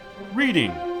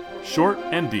Reading, Short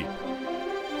and Deep.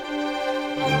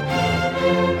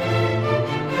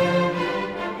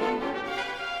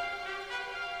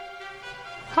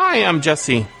 Hi, I'm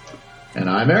Jesse. And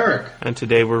I'm Eric. And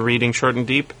today we're reading Short and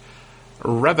Deep,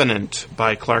 Revenant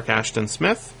by Clark Ashton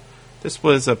Smith. This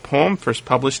was a poem first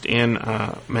published in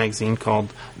a magazine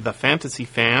called The Fantasy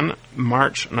Fan,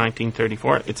 March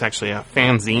 1934. It's actually a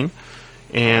fanzine,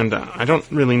 and I don't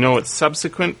really know its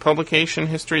subsequent publication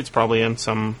history. It's probably in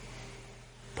some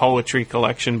poetry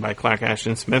collection by Clark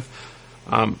Ashton Smith.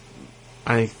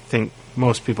 I think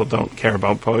most people don't care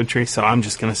about poetry, so I'm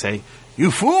just going to say, you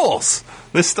fools!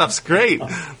 This stuff's great.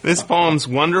 This poem's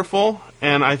wonderful,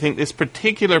 and I think this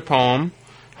particular poem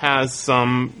has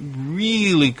some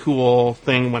really cool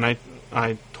thing when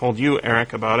I told you,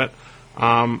 Eric, about it,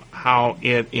 how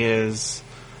it is,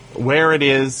 where it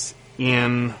is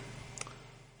in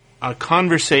a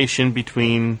conversation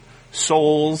between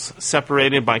souls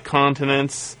separated by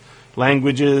continents,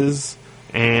 languages,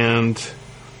 and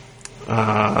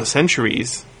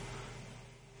centuries.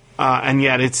 And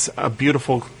yet it's a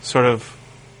beautiful sort of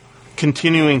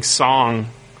continuing song.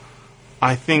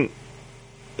 I think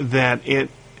that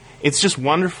it's just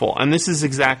wonderful. And this is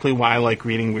exactly why I like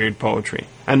reading weird poetry.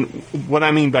 And what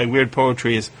I mean by weird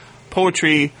poetry is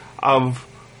poetry of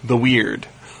the weird.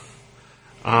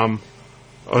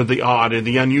 Or the odd, or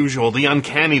the unusual, the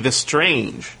uncanny, the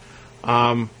strange.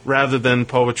 Rather than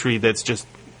poetry that's just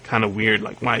kind of weird,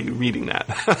 like, why are you reading that?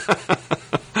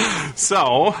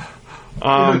 So...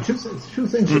 two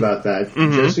things about that,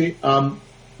 Jesse.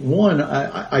 One,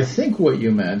 I think what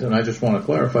you meant, and I just want to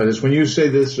clarify this, when you say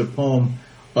this is a poem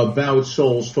about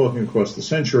souls talking across the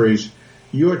centuries,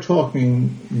 you're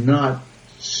talking not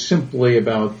simply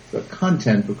about the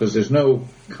content, because there's no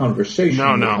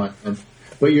conversation. No.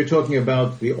 But you're talking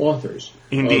about the authors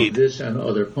Indeed. Of this and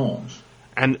other poems.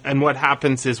 And what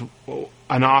happens is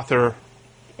an author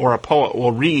or a poet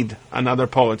will read another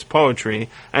poet's poetry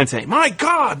and say, my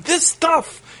God, this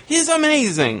stuff is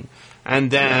amazing.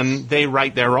 And then they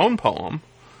write their own poem.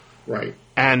 Right.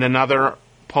 And another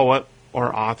poet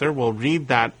or author will read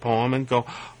that poem and go,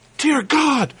 dear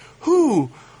God, who?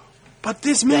 But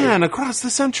this man across the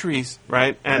centuries,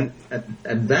 right? And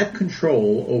that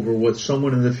control over what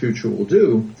someone in the future will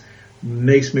do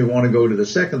makes me want to go to the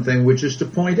second thing, which is to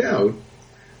point out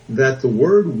that the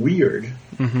word weird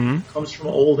comes from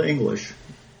Old English,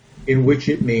 in which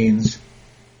it means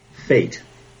fate.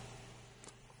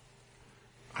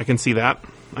 I can see that.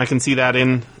 I can see that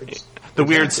in the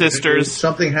Weird Sisters.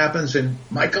 Something happens and,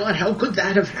 my God, how could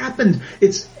that have happened?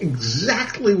 It's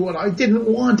exactly what I didn't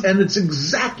want, and it's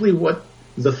exactly what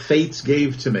the fates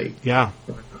gave to me. Yeah.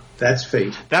 That's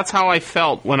fate. That's how I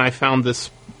felt when I found this.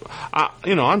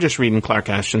 I'm just reading Clark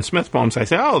Ashton Smith poems. I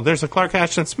say, oh, there's a Clark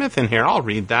Ashton Smith in here. I'll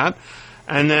read that.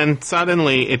 And then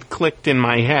suddenly it clicked in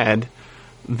my head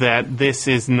that this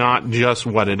is not just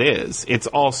what it is. It's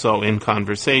also in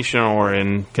conversation or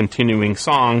in continuing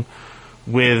song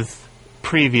with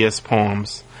previous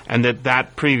poems. And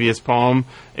that previous poem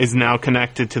is now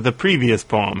connected to the previous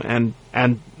poem.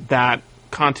 And that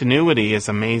continuity is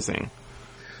amazing.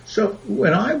 So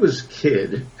when I was a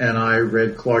kid and I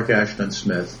read Clark Ashton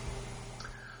Smith,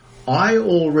 I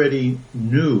already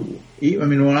knew. I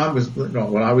mean, when I was in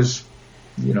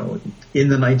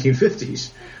the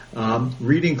 1950s,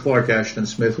 reading Clark Ashton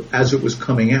Smith as it was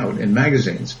coming out in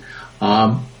magazines,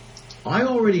 I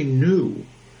already knew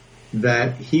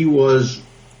that he was,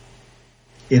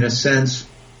 in a sense,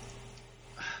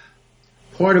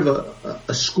 part of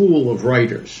a school of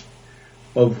writers,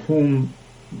 of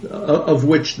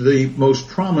which the most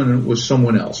prominent was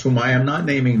someone else, whom I am not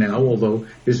naming now, although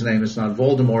his name is not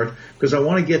Voldemort, because I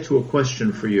want to get to a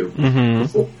question for you.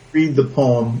 Before we read the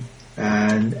poem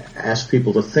and ask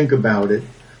people to think about it,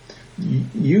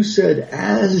 you said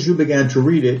as you began to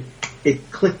read it,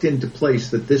 it clicked into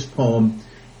place that this poem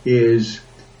is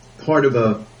part of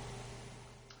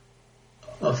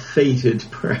a fated,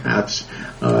 perhaps,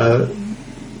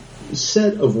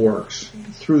 set of works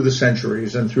through the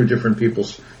centuries and through different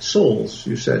people's souls,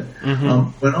 you said.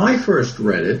 When I first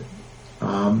read it,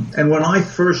 and when I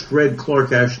first read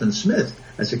Clark Ashton Smith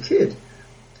as a kid,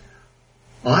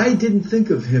 I didn't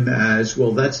think of him as,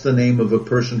 well, that's the name of a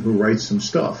person who writes some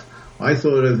stuff. I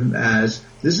thought of him as,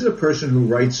 this is a person who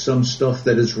writes some stuff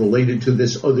that is related to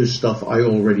this other stuff I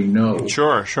already know.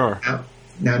 Sure.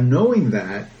 Now knowing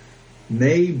that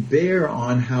may bear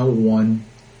on how one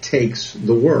takes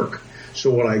the work. So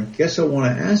what I guess I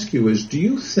want to ask you is, do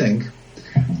you think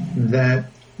that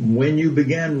when you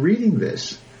began reading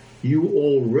this, you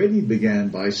already began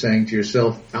by saying to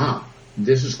yourself,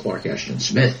 this is Clark Ashton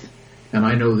Smith. and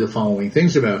I know the following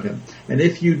things about him. And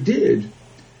if you did,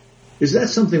 is that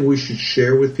something we should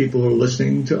share with people who are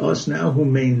listening to us now who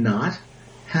may not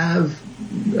have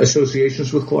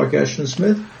associations with Clark Ashton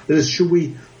Smith? That is, should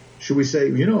we say,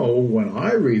 when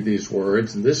I read these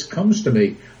words, this comes to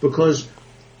me? Because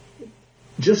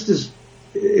just as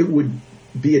it would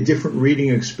be a different reading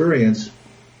experience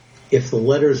if the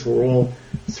letters were all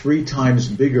 3 times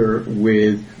bigger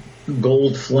with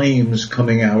gold flames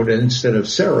coming out instead of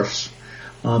serifs,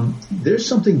 there's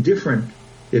something different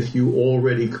if you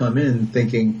already come in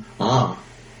thinking,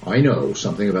 I know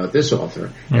something about this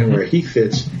author and where he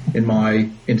fits in my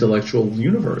intellectual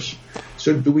universe.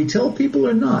 So do we tell people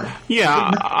or not?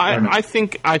 Yeah, I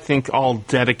think all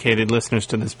dedicated listeners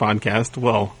to this podcast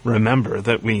will remember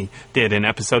that we did in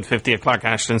episode 50 a Clark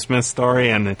Ashton Smith story,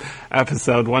 and in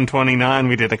episode 129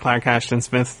 we did a Clark Ashton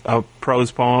Smith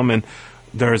prose poem, and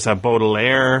there's a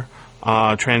Baudelaire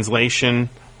translation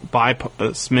by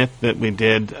Smith that we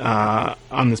did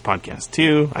on this podcast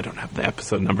too. I don't have the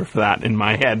episode number for that in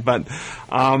my head, but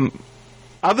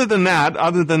other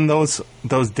than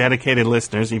those dedicated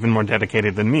listeners, even more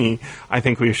dedicated than me, I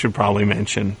think we should probably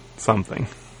mention something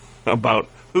about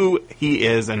who he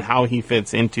is and how he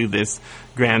fits into this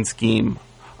grand scheme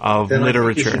of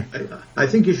literature. I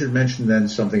think you should mention then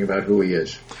something about who he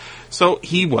is. So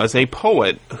he was a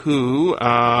poet who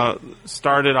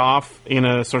started off in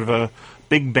a sort of a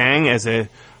big bang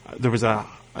there was a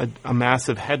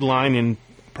massive headline in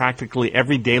practically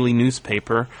every daily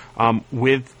newspaper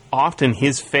with often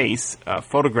his face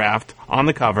photographed on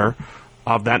the cover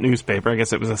of that newspaper. I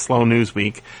guess it was a slow news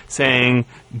week, saying,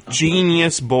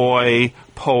 "Genius boy,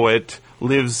 poet,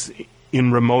 lives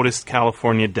in remotest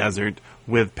California desert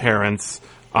with parents,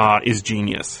 is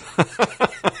genius."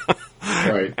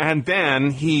 Right. And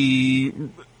then he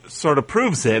sort of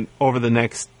proves it over the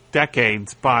next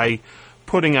decades by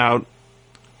putting out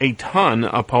a ton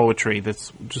of poetry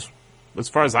that's just, as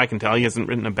far as I can tell, he hasn't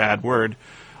written a bad word.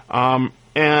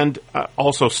 And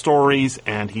also stories,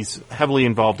 and he's heavily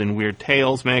involved in Weird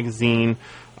Tales magazine.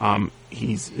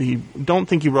 He don't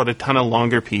think he wrote a ton of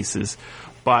longer pieces,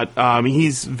 but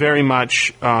he's very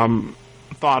much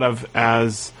thought of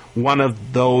as one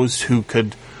of those who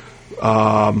could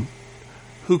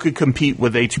compete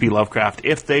with H.P. Lovecraft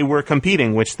if they were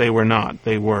competing, which they were not.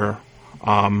 They were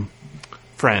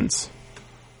friends.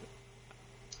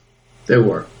 They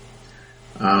were.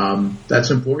 That's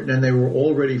important, and they were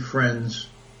already friends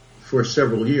for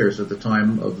several years at the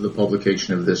time of the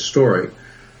publication of this story.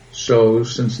 So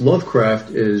since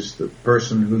Lovecraft is the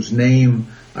person whose name,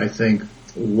 I think,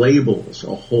 labels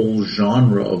a whole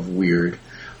genre of weird,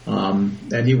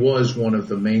 and he was one of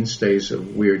the mainstays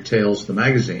of Weird Tales, the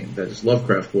magazine, that is,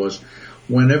 Lovecraft was,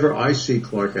 whenever I see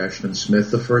Clark Ashton Smith,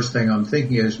 the first thing I'm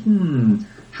thinking is,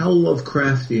 how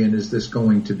Lovecraftian is this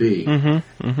going to be?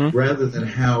 Rather than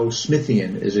how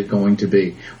Smithian is it going to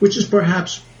be? Which is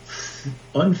perhaps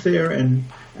unfair and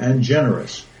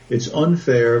generous. It's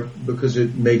unfair because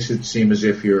it makes it seem as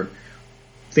if you're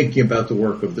thinking about the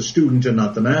work of the student and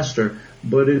not the master,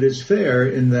 but it is fair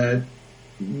in that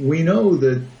we know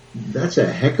that that's a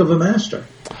heck of a master.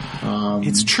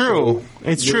 It's true.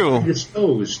 It's true.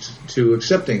 Disposed to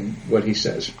accepting what he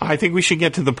says. I think we should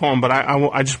get to the poem, but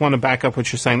I just want to back up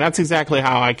what you're saying. That's exactly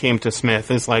how I came to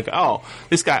Smith. It's like, oh,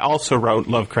 this guy also wrote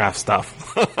Lovecraft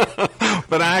stuff.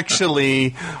 But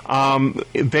actually,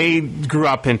 they grew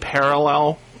up in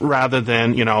parallel rather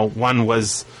than, one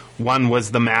was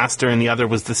the master and the other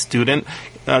was the student.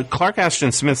 Clark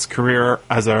Ashton Smith's career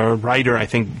as a writer, I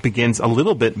think, begins a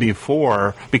little bit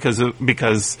before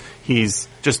because he's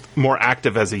just more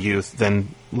active as a youth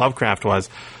than Lovecraft was,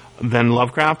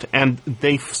 and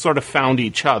they sort of found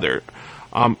each other.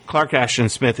 Clark Ashton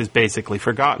Smith is basically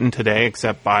forgotten today,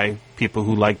 except by people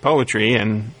who like poetry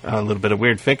and a little bit of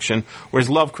weird fiction, whereas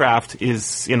Lovecraft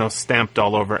is, stamped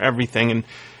all over everything.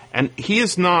 And he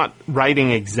is not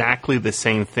writing exactly the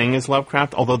same thing as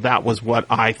Lovecraft, although that was what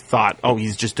I thought. Oh,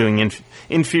 he's just doing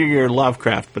inferior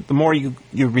Lovecraft. But the more you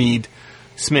read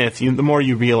Smith, the more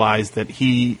you realize that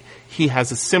he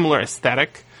has a similar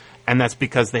aesthetic, and that's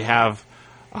because they have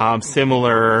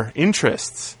similar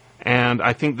interests. And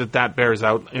I think that bears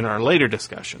out in our later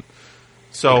discussion.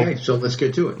 Okay, so let's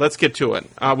get to it. Let's get to it.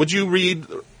 Would you read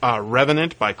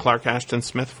Revenant by Clark Ashton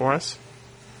Smith for us?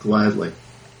 Gladly.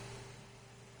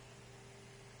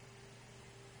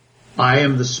 I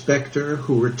am the spectre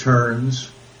who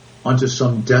returns unto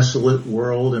some desolate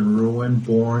world and ruin,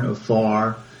 born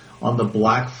afar on the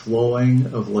black flowing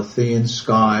of Lethean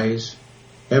skies.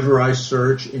 Ever I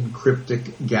search in cryptic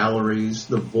galleries,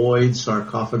 the void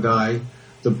sarcophagi,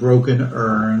 the broken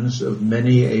urns of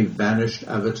many a vanished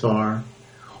avatar.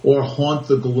 or haunt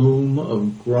the gloom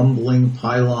of grumbling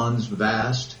pylons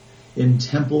vast in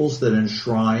temples that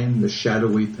enshrine the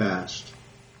shadowy past.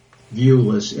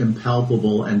 Viewless,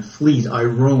 impalpable, and fleet, I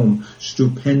roam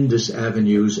stupendous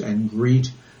avenues and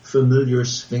greet familiar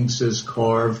sphinxes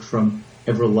carved from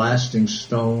everlasting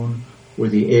stone, or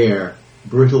the air,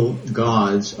 brittle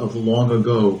gods of long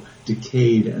ago,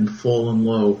 decayed and fallen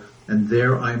low, and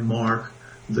there I mark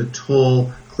the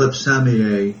tall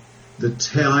Klepsamiae, that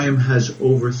time has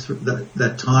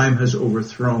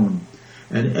overthrown,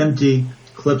 and empty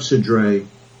Clepsydrae,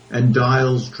 and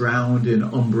dials drowned in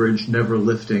umbrage never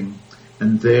lifting,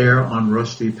 and there on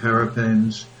rusty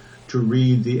parapems to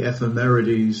read the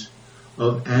ephemerides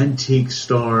of antique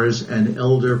stars and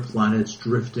elder planets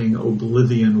drifting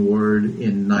oblivion-ward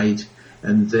in night,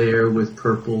 and there with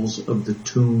purples of the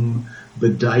tomb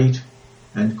bedight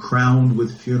and crowned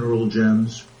with funeral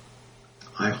gems,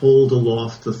 I hold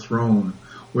aloft the throne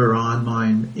whereon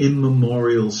mine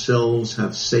immemorial selves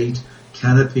have sate,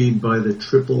 canopied by the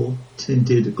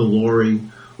triple-tinted glory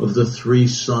of the three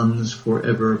suns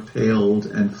forever paled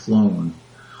and flown.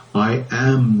 I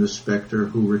am the spectre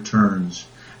who returns,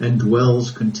 and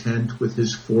dwells content with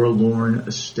his forlorn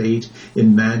estate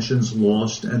in mansions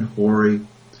lost and hoary,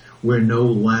 where no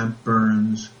lamp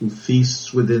burns, who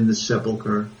feasts within the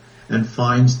sepulchre, and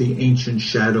finds the ancient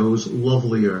shadows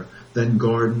lovelier than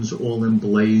gardens all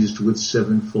emblazed with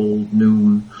sevenfold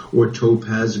noon, or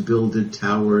topaz-builded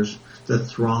towers that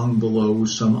throng below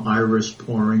some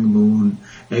iris-pouring moon,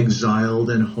 exiled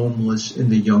and homeless in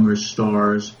the younger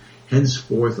stars.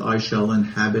 Henceforth I shall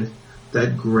inhabit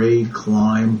that gray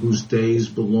clime whose days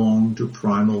belong to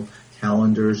primal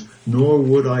calendars, nor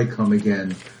would I come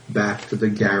again back to the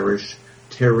garish,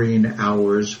 terrene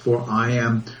hours, for I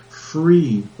am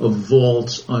free of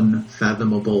vaults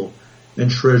unfathomable, and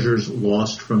treasures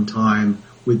lost from time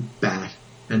with bat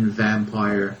and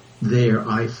vampire. There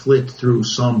I flit through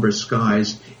somber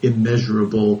skies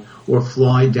immeasurable, or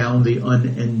fly down the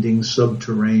unending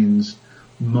subterranes,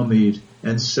 mummied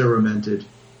and ceramented.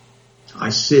 I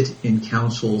sit in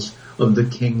councils of the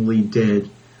kingly dead,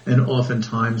 and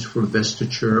oftentimes for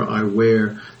vestiture I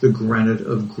wear the granite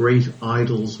of great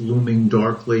idols looming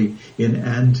darkly in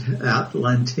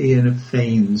Atlantean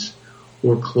fanes,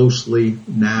 or closely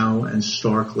now and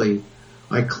starkly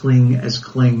I cling as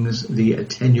clings the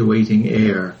attenuating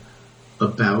air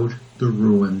about the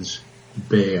ruins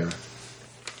bare.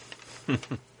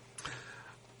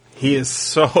 He is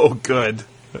so good.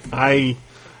 I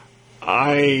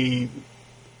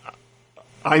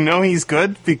know he's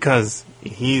good because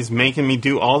he's making me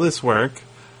do all this work,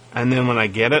 and then when I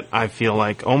get it, I feel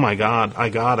like, oh my God, I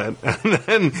got it. And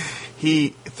then he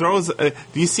throws, do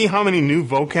you see how many new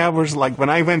vocab words? Like when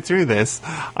I went through this,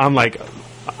 I'm like,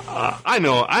 I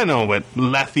know what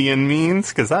Lethian means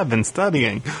because I've been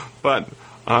studying, but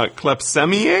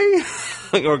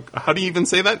Klepsamiae, or how do you even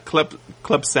say that?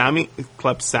 Klepsamiae?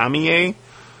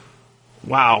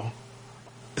 Wow.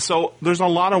 So there's a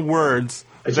lot of words.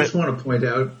 I just want to point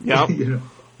out, yep.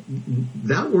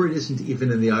 That word isn't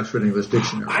even in the Oxford English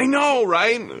Dictionary. I know,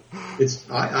 right?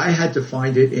 I had to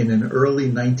find it in an early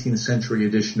 19th century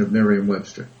edition of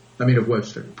Merriam-Webster. Of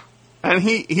Webster. And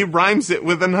he rhymes it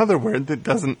with another word that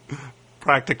doesn't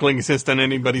practically exist in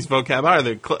anybody's vocab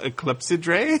either.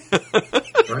 Clepsydrae?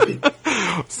 Right.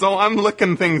 So I'm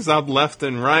looking things up left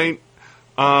and right.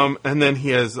 And then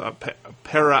he has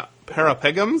parapegums.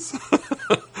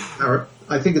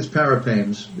 I think it's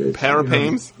parapems.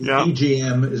 Parapems, yeah.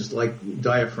 EGM is like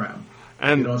diaphragm.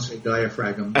 And you don't say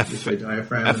diaphragm. You say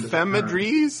diaphragm.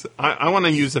 Ephemidries? I want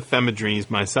to use ephemidries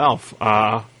myself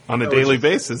on a daily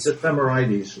basis. It's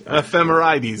ephemerides.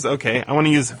 Ephemerides, okay. I want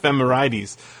to use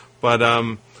ephemerides. But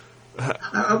I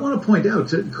want to point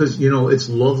out, because, it's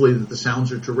lovely that the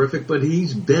sounds are terrific, but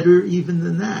he's better even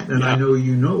than that, and I know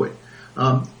you know it.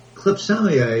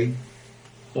 Klepsamiae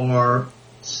are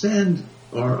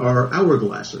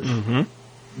hourglasses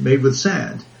made with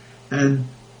sand, and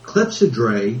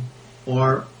Clepsydrae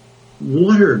are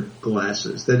water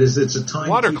glasses. That is, it's a time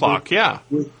water clock. Yeah,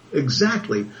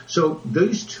 exactly. So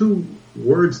those two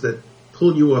words that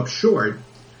pull you up short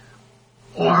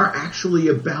are actually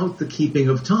about the keeping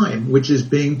of time, which is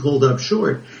being pulled up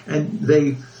short, and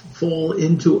they fall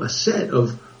into a set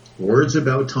of words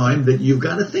about time that you've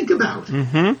got to think about.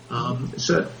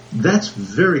 So that's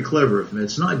very clever of him.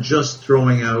 It's not just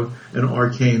throwing out an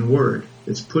arcane word.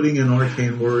 It's putting an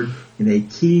arcane word in a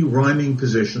key rhyming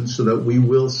position so that we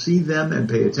will see them and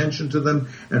pay attention to them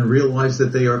and realize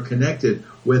that they are connected.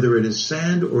 Whether it is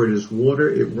sand or it is water,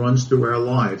 it runs through our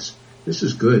lives. This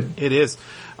is good. It is.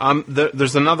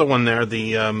 There's another one there,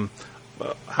 the,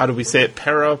 how do we say it,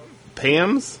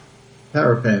 parapems?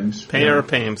 Parapames.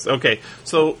 Parapames. Okay,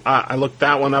 so I looked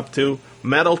that one up too.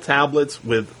 Metal tablets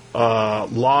with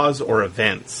laws or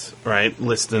events, right,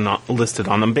 listed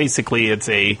on them. Basically, it's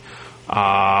a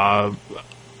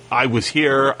I was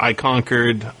here, I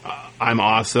conquered, I'm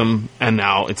awesome, and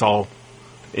now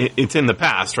it's in the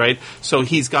past, right? So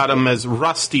he's got them as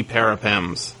rusty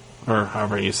parapames, or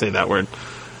however you say that word.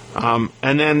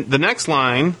 And then the next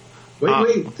line...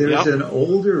 Wait, there's an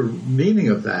older meaning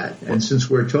of that. And since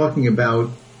we're talking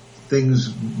about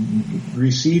things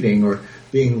receding or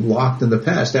being locked in the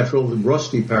past, after all, the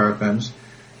rusty parapames,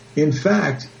 in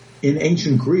fact, in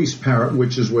ancient Greece,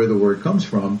 which is where the word comes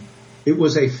from, it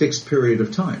was a fixed period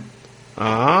of time.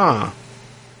 Ah.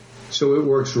 So it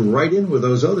works right in with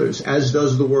those others, as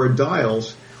does the word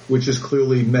dials, which is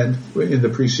clearly meant in the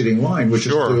preceding line, which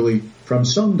is clearly from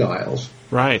sundials.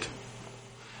 Right.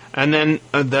 And then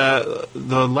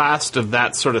the last of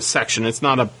that sort of section, it's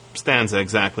not a stanza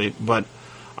exactly, but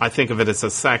I think of it as a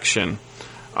section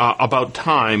about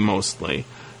time mostly.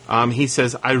 He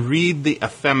says, I read the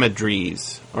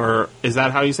ephemerides, or is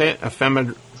that how you say it?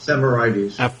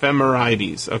 Ephemerides.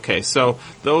 Ephemerides. Okay, so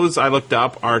those I looked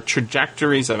up are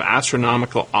trajectories of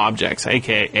astronomical objects,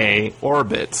 a.k.a.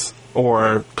 orbits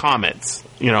or comets.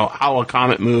 You know, how a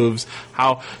comet moves,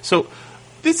 how... So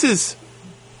this is...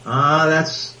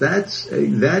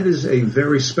 that is a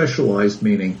very specialized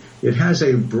meaning. It has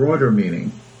a broader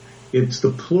meaning. It's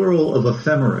the plural of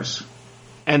ephemeris.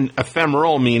 And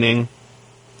ephemeral meaning?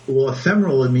 Well,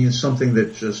 ephemeral, it means something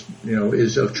that just,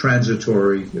 is of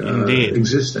transitory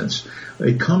existence.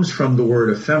 It comes from the word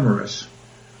ephemeris,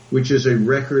 which is a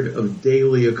record of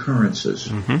daily occurrences.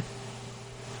 Mm-hmm.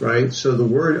 Right? So the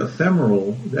word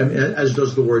ephemeral, as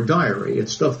does the word diary,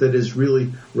 it's stuff that is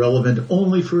really relevant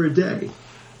only for a day.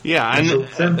 Yeah, and so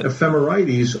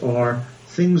ephemerides are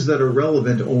things that are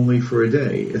relevant only for a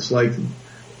day. It's like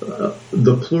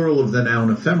the plural of the noun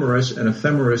ephemeris, and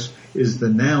ephemeris is the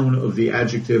noun of the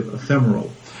adjective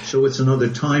ephemeral. So it's another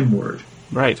time word.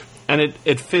 Right. And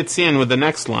it fits in with the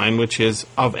next line, which is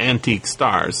of antique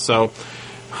stars. So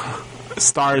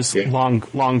stars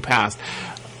long past.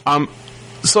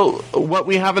 So what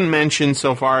we haven't mentioned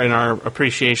so far in our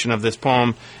appreciation of this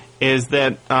poem is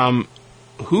that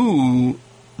who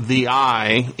the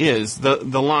I is.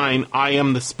 The line, I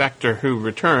am the specter who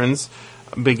returns,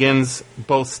 begins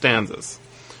both stanzas.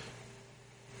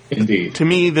 Indeed. To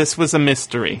me, this was a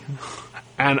mystery.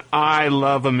 And I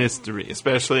love a mystery,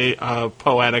 especially a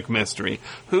poetic mystery.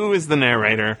 Who is the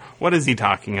narrator? What is he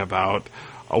talking about?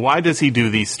 Why does he do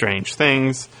these strange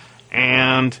things?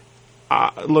 And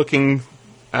looking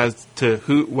as to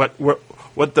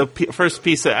what the first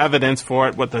piece of evidence for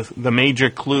it, what the major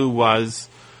clue was,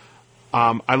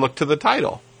 I looked to the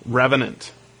title,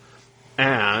 Revenant.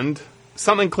 And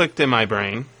something clicked in my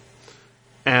brain,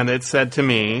 and it said to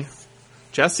me,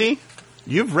 Jesse,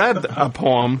 you've read a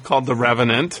poem called The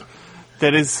Revenant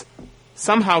that is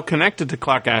somehow connected to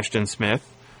Clark Ashton Smith.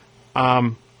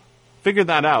 Figure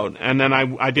that out. And then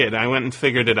I did. I went and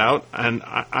figured it out, and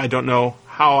I don't know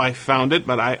how I found it,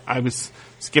 but I was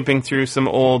skipping through some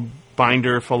old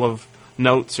binder full of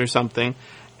notes or something,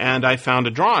 and I found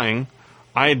a drawing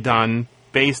I had done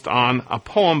based on a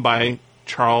poem by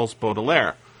Charles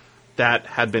Baudelaire that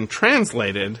had been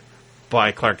translated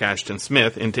by Clark Ashton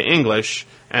Smith into English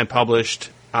and published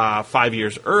 5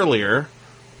 years earlier.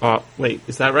 Wait,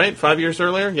 is that right? 5 years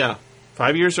earlier? Yeah.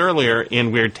 5 years earlier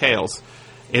in Weird Tales.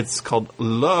 It's called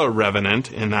Le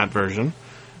Revenant in that version.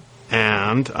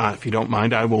 And if you don't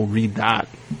mind, I will read that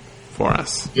for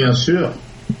us. Bien sûr.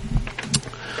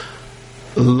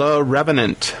 Le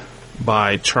Revenant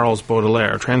by Charles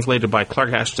Baudelaire, translated by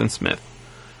Clark Ashton Smith.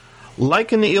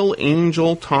 Like an ill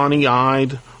angel,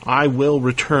 tawny-eyed, I will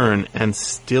return and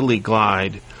stilly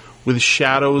glide, with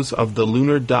shadows of the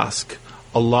lunar dusk,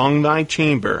 along thy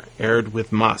chamber aired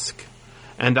with musk.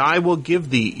 And I will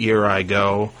give thee, ere I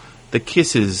go, the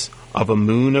kisses of a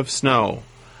moon of snow,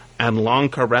 and long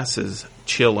caresses,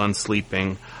 chill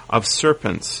unsleeping, of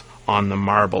serpents on the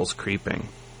marbles creeping.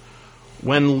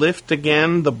 When lifts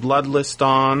again the bloodless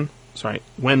dawn, from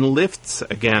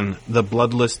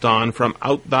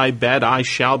out thy bed I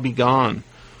shall be gone,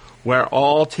 where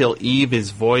all till eve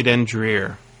is void and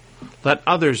drear. Let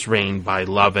others reign by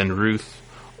love and ruth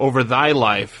over thy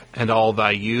life and all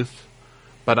thy youth,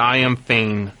 but I am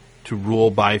fain to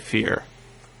rule by fear.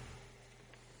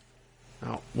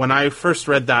 Now, when I first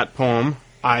read that poem,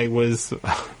 I was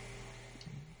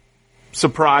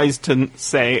surprised to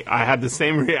say I had the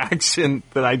same reaction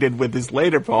that I did with this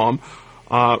later poem,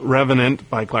 Revenant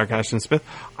by Clark Ashton Smith.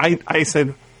 I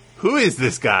said, who is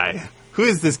this guy? Who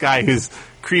is this guy who's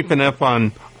creeping up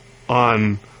on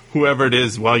whoever it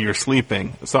is while you're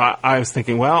sleeping. So I was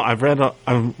thinking, well, I've read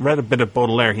a bit of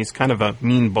Baudelaire. He's kind of a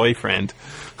mean boyfriend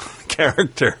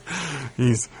character.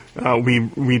 He's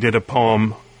we did a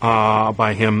poem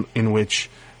by him in which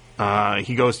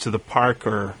he goes to the park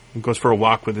or goes for a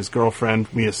walk with his girlfriend,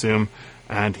 we assume,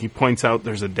 and he points out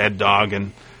there's a dead dog,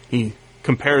 and he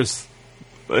compares.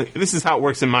 This is how it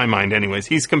works in my mind, anyways.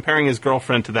 He's comparing his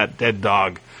girlfriend to that dead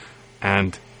dog,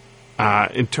 and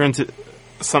it turns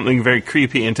something very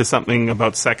creepy into something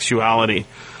about sexuality.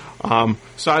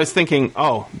 So I was thinking,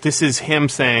 oh, this is him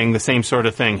saying the same sort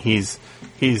of thing. He's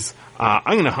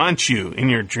I'm going to haunt you in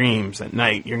your dreams at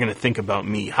night. You're going to think about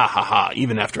me, ha ha ha,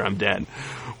 even after I'm dead.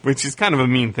 Which is kind of a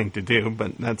mean thing to do,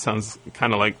 but that sounds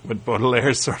kind of like what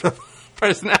Baudelaire's sort of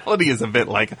personality is a bit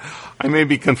like. I may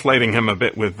be conflating him a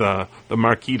bit with the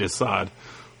Marquis de Sade.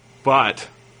 But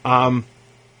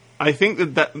I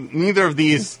think that neither of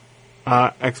these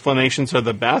explanations are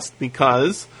the best,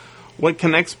 because what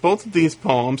connects both of these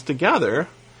poems together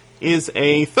is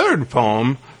a third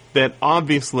poem that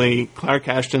obviously Clark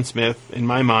Ashton Smith, in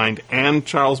my mind, and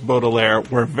Charles Baudelaire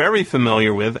were very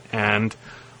familiar with and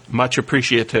much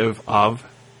appreciative of,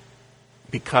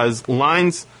 because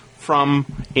lines from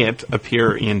it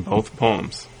appear in both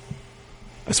poems,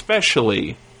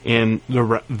 especially in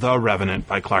The Revenant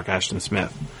by Clark Ashton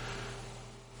Smith.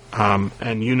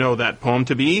 And you know that poem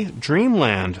to be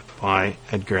Dreamland by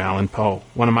Edgar Allan Poe,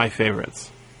 one of my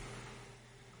favorites.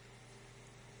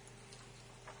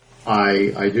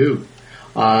 I do.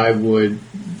 I would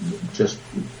just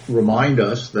remind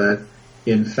us that,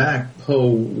 in fact, Poe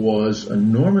was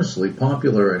enormously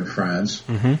popular in France,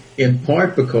 in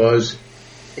part because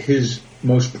his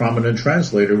most prominent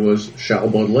translator was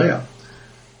Charles Baudelaire.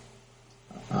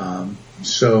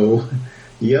 So,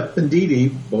 yep, indeedy,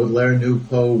 Baudelaire knew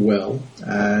Poe well,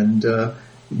 and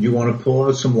you want to pull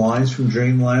out some lines from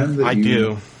Dreamland? I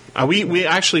do. We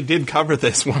actually did cover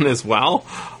this one as well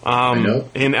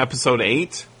in episode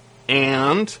 8,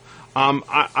 and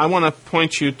I want to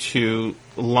point you to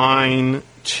line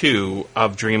 2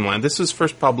 of Dreamland.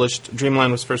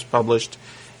 Dreamland was first published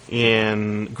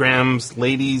in Graham's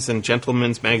Ladies and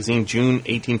Gentlemen's Magazine, June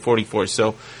 1844.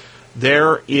 So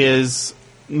there is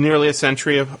nearly a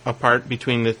century apart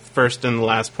between the first and the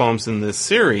last poems in this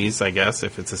series, I guess,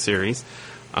 if it's a series,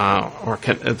 or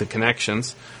the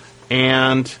connections.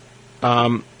 And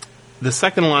the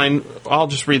second line, I'll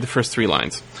just read the first 3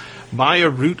 lines. By a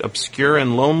route obscure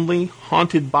and lonely,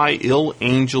 haunted by ill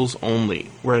angels only,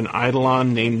 where an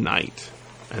eidolon named Night.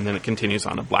 And then it continues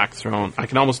on a black throne. I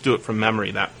can almost do it from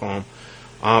memory, that poem.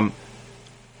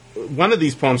 One of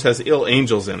these poems has ill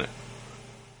angels in it.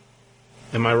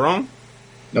 Am I wrong?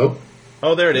 Nope.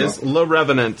 Oh, there it is. Le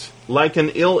Revenant, like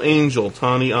an ill angel,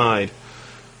 tawny-eyed.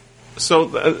 So,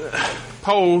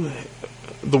 Poe,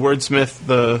 the wordsmith,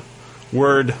 the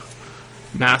word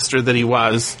master that he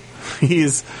was,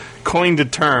 he's coined a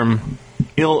term,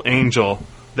 ill angel,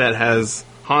 that has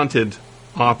haunted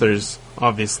authors,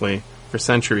 obviously, for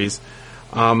centuries.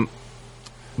 But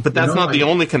that's not the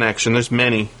only connection. There's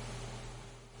many.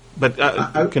 But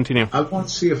continue. I want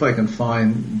to see if I can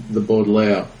find the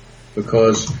Baudelaire,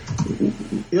 because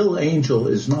ill angel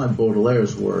is not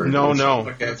Baudelaire's word. No.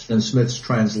 Clark Ashton Smith's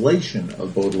translation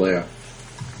of Baudelaire.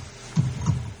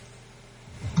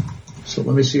 So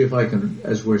let me see if I can,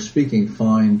 as we're speaking,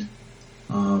 find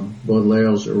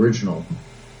Baudelaire's original.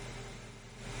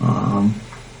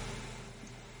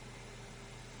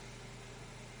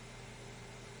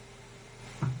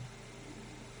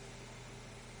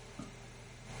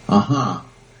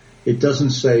 It doesn't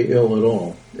say ill at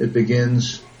all. It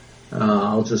begins,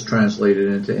 I'll just translate it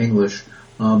into English,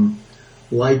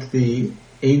 like the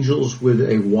angels with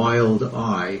a wild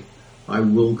eye, I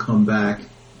will come back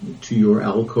to your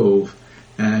alcove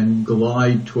and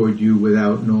glide toward you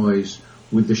without noise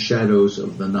with the shadows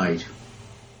of the night.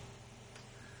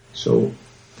 So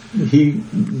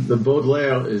the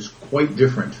Baudelaire is quite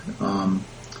different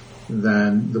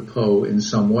than the Poe in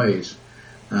some ways.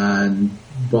 And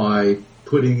by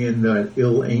putting in that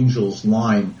ill angels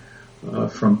line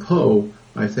from Poe,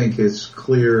 I think it's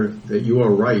clear that you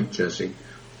are right, Jesse.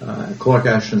 Clark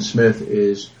Ashton Smith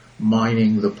is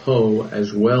mining the Poe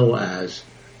as well as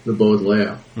the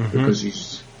Baudelaire, because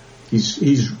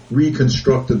he's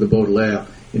reconstructed the Baudelaire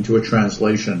into a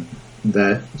translation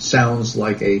that sounds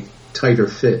like a tighter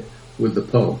fit with the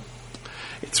Poe.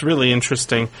 It's really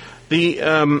interesting.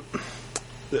 The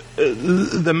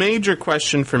major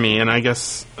question for me, and I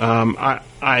guess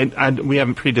we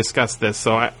haven't pre-discussed this,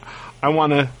 so I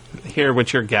want to hear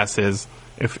what your guess is,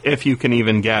 if you can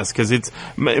even guess, because it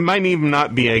might even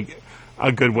not be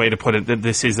a good way to put it, that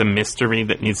this is a mystery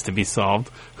that needs to be solved.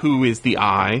 Who is the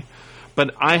I?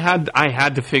 But I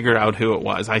had to figure out who it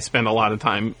was. I spent a lot of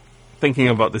time thinking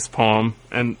about this poem,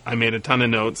 and I made a ton of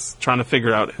notes trying to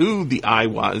figure out who the I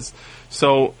was.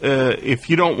 So if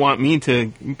you don't want me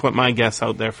to put my guess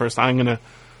out there first, I'm going to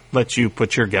let you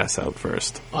put your guess out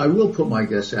first. I will put my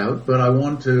guess out, but I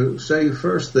want to say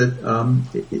first that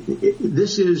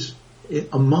this is,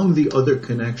 among the other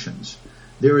connections,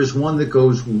 there is one that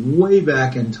goes way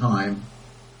back in time,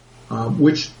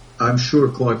 which I'm sure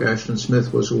Clark Ashton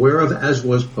Smith was aware of, as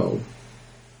was Poe.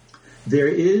 There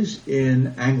is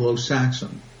in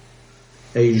Anglo-Saxon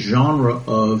a genre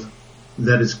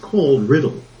that is called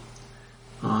riddle.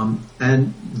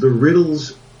 And the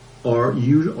riddles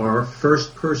are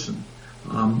first person.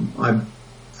 I've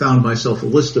found myself a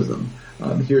list of them.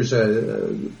 Here's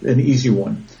an easy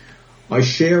one. I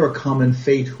share a common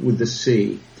fate with the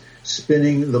sea,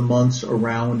 spinning the months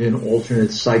around in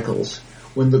alternate cycles.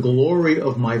 When the glory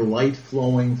of my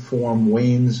light-flowing form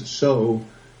wanes, so,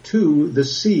 too, the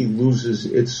sea loses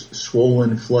its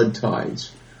swollen flood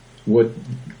tides. What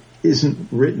isn't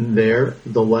written there,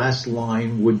 the last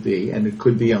line would be, and it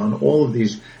could be on all of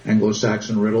these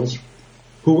Anglo-Saxon riddles,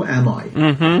 who am I?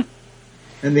 Mm-hmm.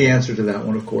 And the answer to that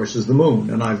one, of course, is the moon,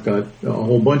 and I've got a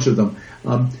whole bunch of them.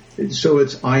 So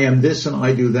it's I am this and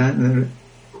I do that, and then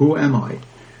who am I?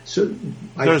 So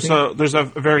there's a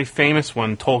very famous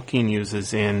one Tolkien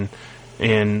uses in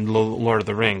Lord of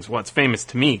the Rings. Well, it's famous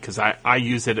to me because I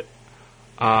use it.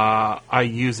 I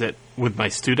use it with my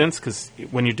students because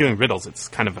when you're doing riddles, it's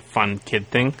kind of a fun kid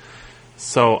thing.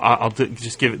 So I'll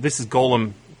just give it. This is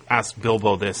Gollum asked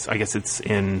Bilbo this. I guess it's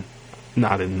in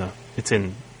The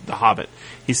Hobbit.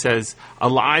 He says,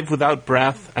 "Alive without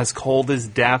breath, as cold as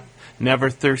death, never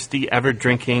thirsty, ever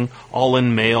drinking, all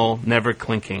in mail, never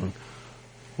clinking.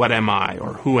 What am I,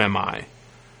 or who am I?"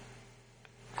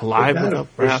 Alive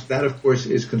without breath. That, of course,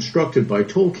 is constructed by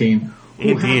Tolkien, who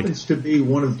Indeed. happens to be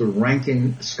one of the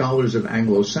ranking scholars of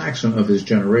Anglo-Saxon of his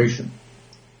generation.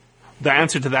 The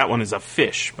answer to that one is a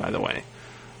fish, by the way.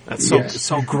 That's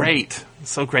so great.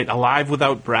 So great. Alive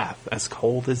without breath, as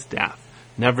cold as death,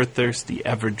 never thirsty,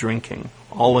 ever drinking,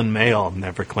 all in mail,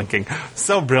 never clinking.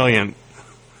 So brilliant.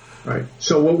 Right.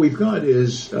 So what we've got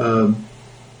is a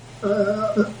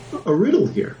riddle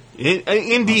here.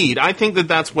 Indeed, I think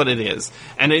that's what it is,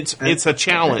 and it's a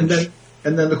challenge.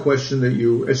 And then the question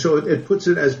that so it puts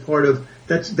it as part of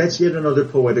that's yet another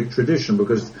poetic tradition,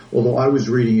 because although I was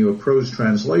reading you a prose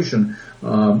translation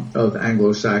of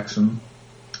Anglo-Saxon,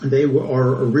 they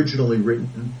are originally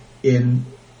written in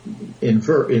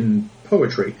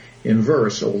poetry, in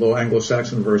verse. Although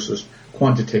Anglo-Saxon verse is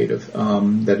quantitative,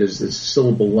 that is the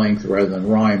syllable length rather than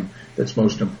rhyme that's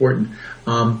most important.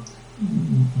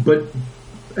 But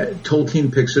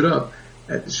Tolkien picks it up.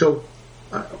 So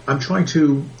I'm trying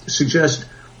to suggest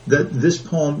that this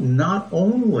poem not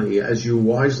only, as you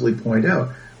wisely point out,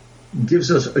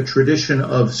 gives us a tradition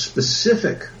of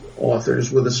specific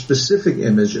authors with specific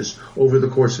images over the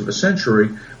course of a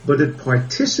century, but it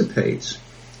participates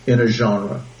in a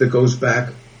genre that goes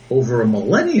back over a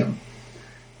millennium.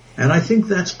 And I think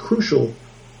that's crucial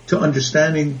to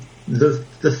understanding the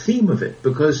theme of it,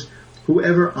 because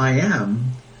whoever I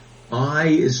am, I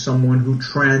is someone who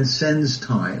transcends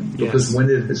time, because Yes. when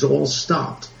it has all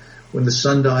stopped, when the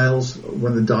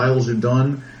dials are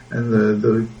done and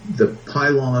the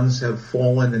pylons have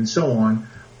fallen and so on,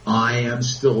 I am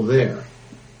still there.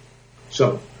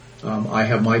 So I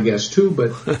have my guess too, but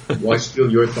why steal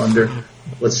your thunder?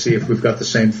 Let's see if we've got the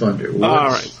same thunder. All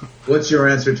right. What's your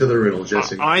answer to the riddle,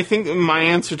 Jesse? I think my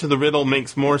answer to the riddle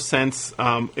makes more sense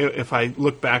if I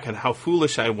look back at how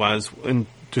foolish I was in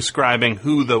describing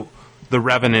who the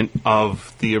revenant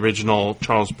of the original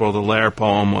Charles Baudelaire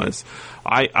poem was.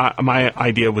 My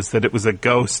idea was that it was a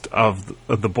ghost of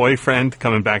the boyfriend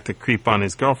coming back to creep on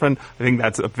his girlfriend. I think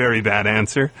that's a very bad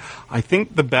answer. I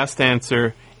think the best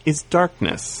answer is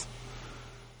darkness.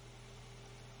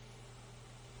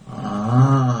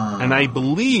 And I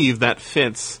believe that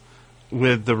fits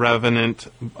with the Revenant,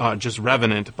 just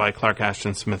Revenant by Clark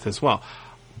Ashton Smith as well.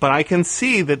 But I can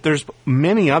see that there's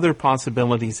many other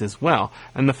possibilities as well.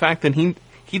 And the fact that he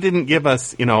didn't give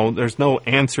us, there's no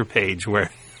answer page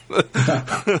where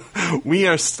we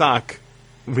are stuck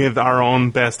with our own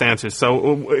best answers.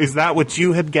 So is that what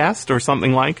you had guessed or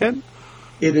something like it?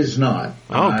 It is not.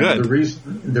 Oh, good.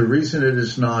 The reason it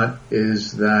is not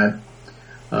is that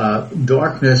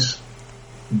darkness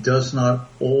does not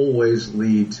always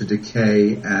lead to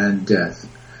decay and death.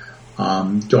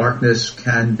 Darkness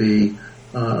can be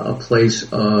a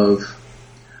place of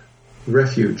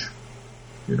refuge,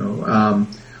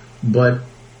 but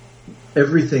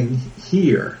everything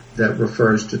here that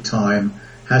refers to time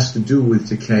has to do with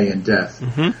decay and death.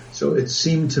 Mm-hmm. So it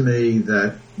seemed to me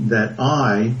that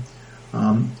I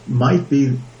might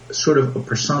be sort of a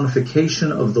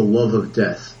personification of the love of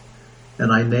death,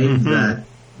 and I named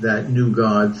that new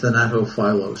god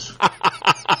Thanatophilos.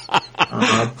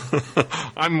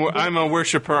 I'm a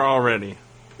worshiper already.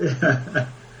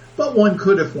 But one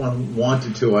could, if one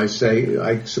wanted to, I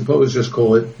suppose, just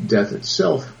call it death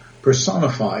itself,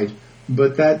 personified.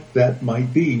 But that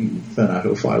might be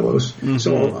Thanatophilos. Mm-hmm.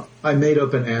 So I made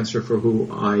up an answer for who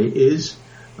I is.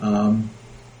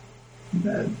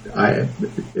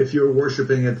 If you're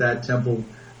worshiping at that temple,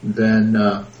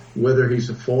 then whether he's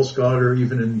a false god or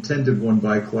even an intended one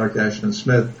by Clark Ashton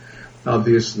Smith,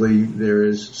 obviously there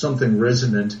is something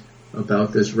resonant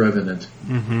about this revenant.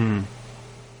 Mm-hmm.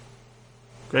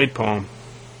 Great poem.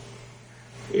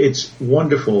 It's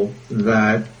wonderful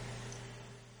that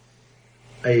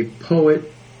a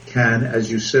poet can, as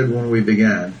you said when we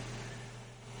began,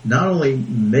 not only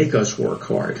make us work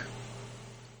hard,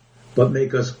 but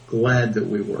make us glad that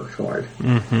we worked hard.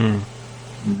 Mm-hmm.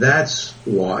 That's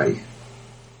why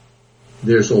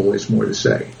there's always more to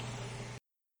say.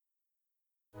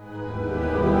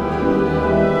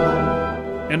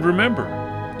 And remember,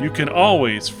 you can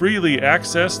always freely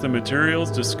access the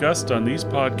materials discussed on these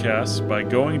podcasts by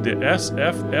going to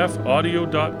sffaudio.com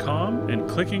and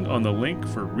clicking on the link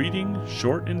for Reading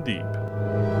Short and Deep.